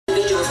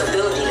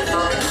ability to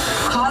focus,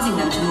 causing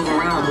them to move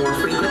around more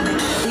frequently.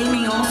 They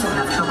may also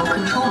have trouble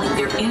controlling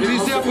their impulsive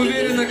Резяп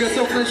уверенно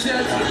готов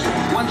начать.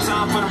 One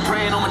time for them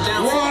praying on my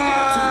downfall.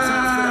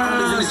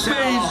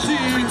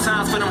 Three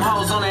times for them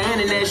hoes on the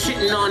internet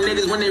shitting on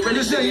niggas when they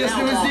really shit it out.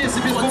 Если вы здесь и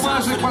без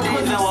бумажек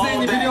подходите к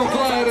сцене, берем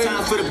флайеры,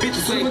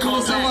 чтобы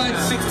голосовать.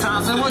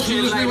 Нам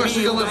очень нужны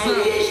ваши голоса.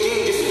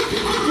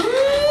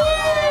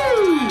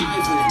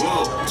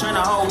 Turn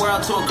the whole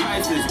world to a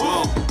crisis.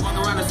 Whoa. Walk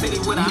around the city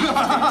with a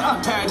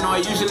I'm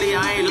paranoid. Usually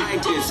I ain't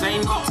like this.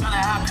 Ain't no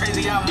telling how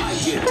crazy I might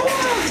get.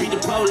 Beat the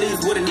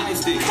police with a nice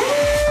stick.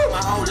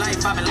 My whole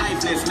life I've been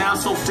lifeless. Now I'm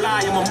so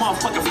fly, I'm a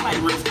motherfucking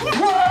flight risk.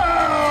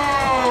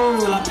 Whoa!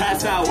 Till I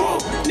pass out. Whoa.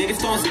 Niggas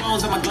throwing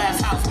stones at my glass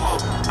house. Whoa.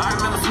 I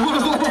remember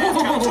smoking on my dad's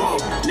couch. Whoa.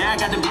 Now I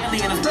got the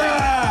belly and it's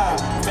black.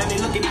 Family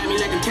looking at me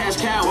like a cash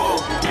cow. Whoa.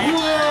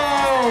 Whoa.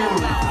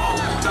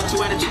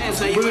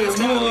 Блин,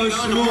 мощь.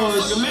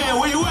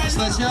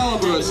 Сначала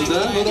бросить,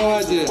 да? Ну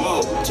давайте.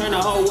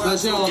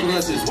 Сначала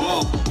бросить.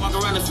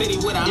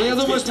 Ну я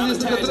думаю, что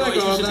несколько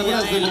треков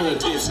однообразно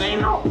будет.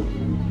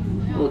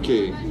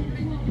 Окей.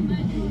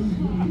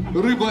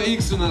 Рыба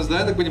X у нас, да,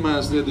 я так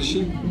понимаю,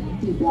 следующий.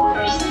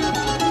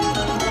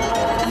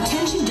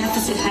 Attention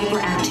deficit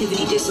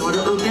hyperactivity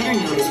disorder, or better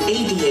known as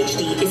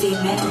ADHD, is a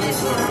mental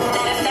disorder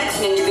that affects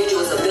an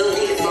individual's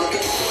ability to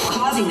focus,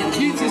 causing them to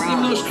move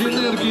around more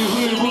frequently.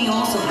 They may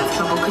also have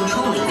trouble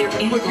controlling their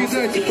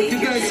impulsive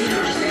behaviors.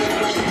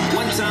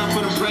 One time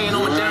for them praying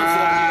on my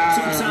downfall.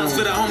 Two times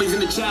for the homies in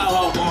the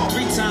child hall.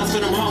 Three times for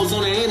them hoes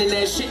on the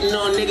internet shitting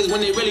on niggas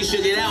when they really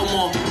should get out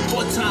more.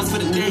 Four times for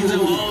the days that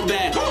were all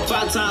bad.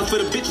 Five times for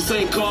the bitches who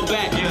ain't called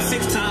back.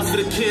 Six times for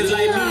the kids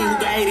like me who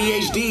got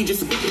ADHD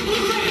just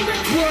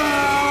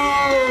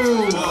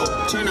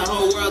Whoa. Turn the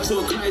whole world to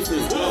a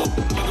crisis. Whoa.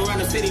 Walk around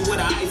the city with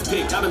an ice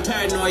pick. I've been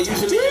paranoid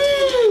usually.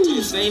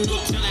 Ain't no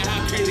telling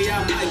how crazy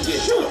I might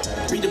get.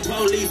 Beat the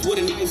police with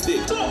a nice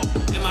stick.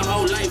 In my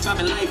whole life I've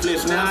been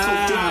lifeless. Now I'm so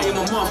fly, I'm a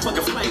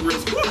motherfucking flight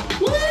risk.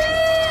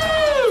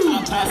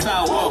 I pass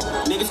out, whoa.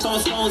 Niggas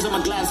throwing stones in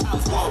my glass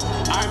house, whoa.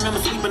 I remember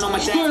sleeping on my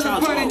dad's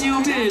couch, whoa.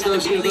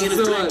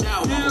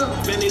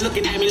 Family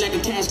looking at me like a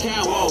cash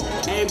cow, whoa.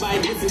 Everybody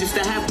listen just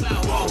to have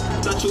clout, whoa.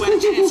 Thought you had a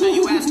chance, so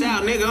you asked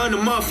out, nigga. I'm the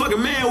motherfucking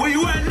man, where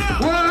you at now?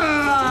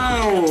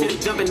 Wow!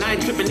 Jumping, I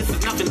ain't tripping, this is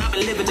nothing. I've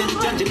been living in the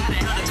dungeon, I done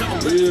had a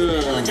couple.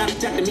 Yeah. Got a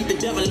jack to meet the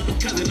devil, I'm a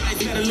cousin. I ain't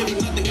better living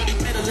nothing, got a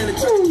medal in the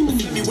church. You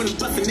see me when I'm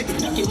busting, niggas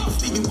ducking off,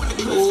 see me when the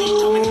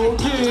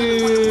clothes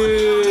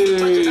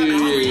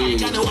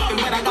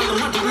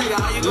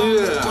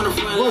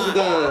Может,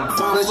 да,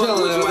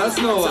 сначала, наверное,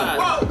 основа.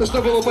 Ну,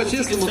 чтобы было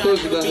по-честному,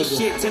 тоже, да.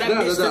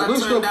 Да. Ну,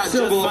 чтобы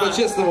все было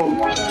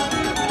по-честному.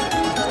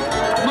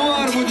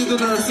 Нуар будет у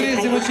нас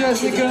третьим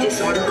участником.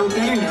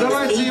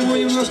 Давайте ему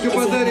немножко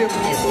подарим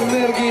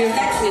энергии.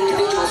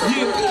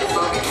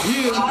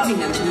 Causing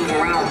them to move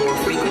around more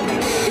frequently.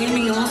 They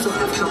may also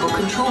have trouble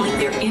controlling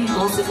their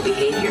impulsive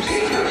behaviors.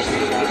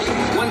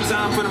 One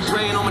time for them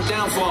praying on my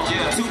downfall.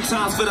 Two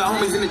times for the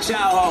homies in the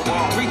child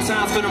hall. Three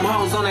times for them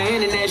hoes on the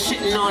internet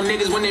shitting on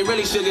niggas when they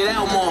really should get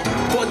out more.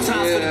 Four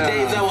times for the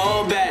days that were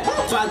all bad.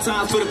 Five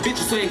times for the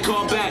bitches who ain't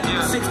called back.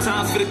 Six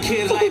times for the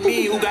kids like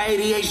me who got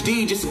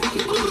ADHD just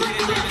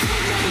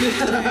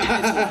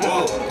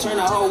turn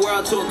the whole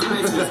world to a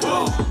crisis.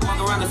 Walk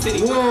around the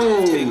city with a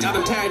pick. I've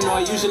been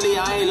paranoid, usually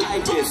I ain't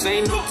like this.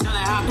 Ain't no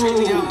telling how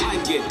crazy I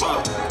might get.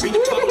 Beat the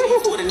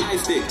police with a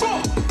nice stick.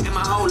 In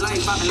my whole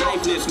life I've been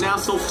lifeless. Now I'm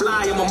so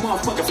fly, I'm a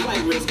motherfucking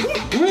flight risk.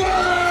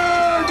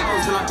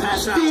 Till I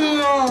pass out.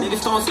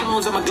 Niggas throwing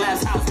stones at my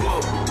glass house. Whoa.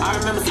 I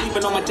remember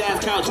sleeping on my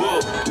dad's couch. Whoa.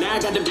 Now I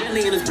got the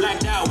belly and it's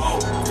blacked out. Whoa.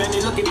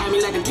 Family looking at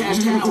me like a cash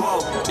cow. Whoa.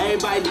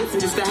 Everybody listen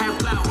just to have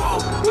clout. Whoa.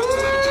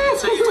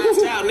 So you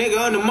asked out, nigga.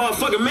 I'm the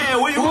motherfucking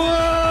man. Where you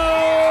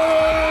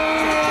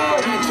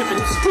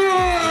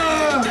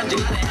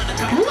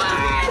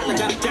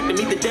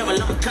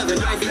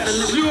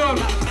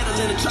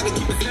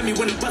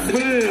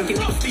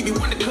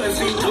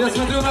Я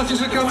смотрю, у нас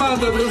уже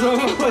команда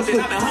образовалась.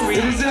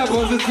 Резяп,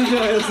 он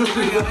заценяется.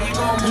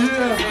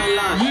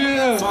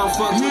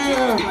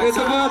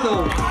 Это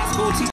батл.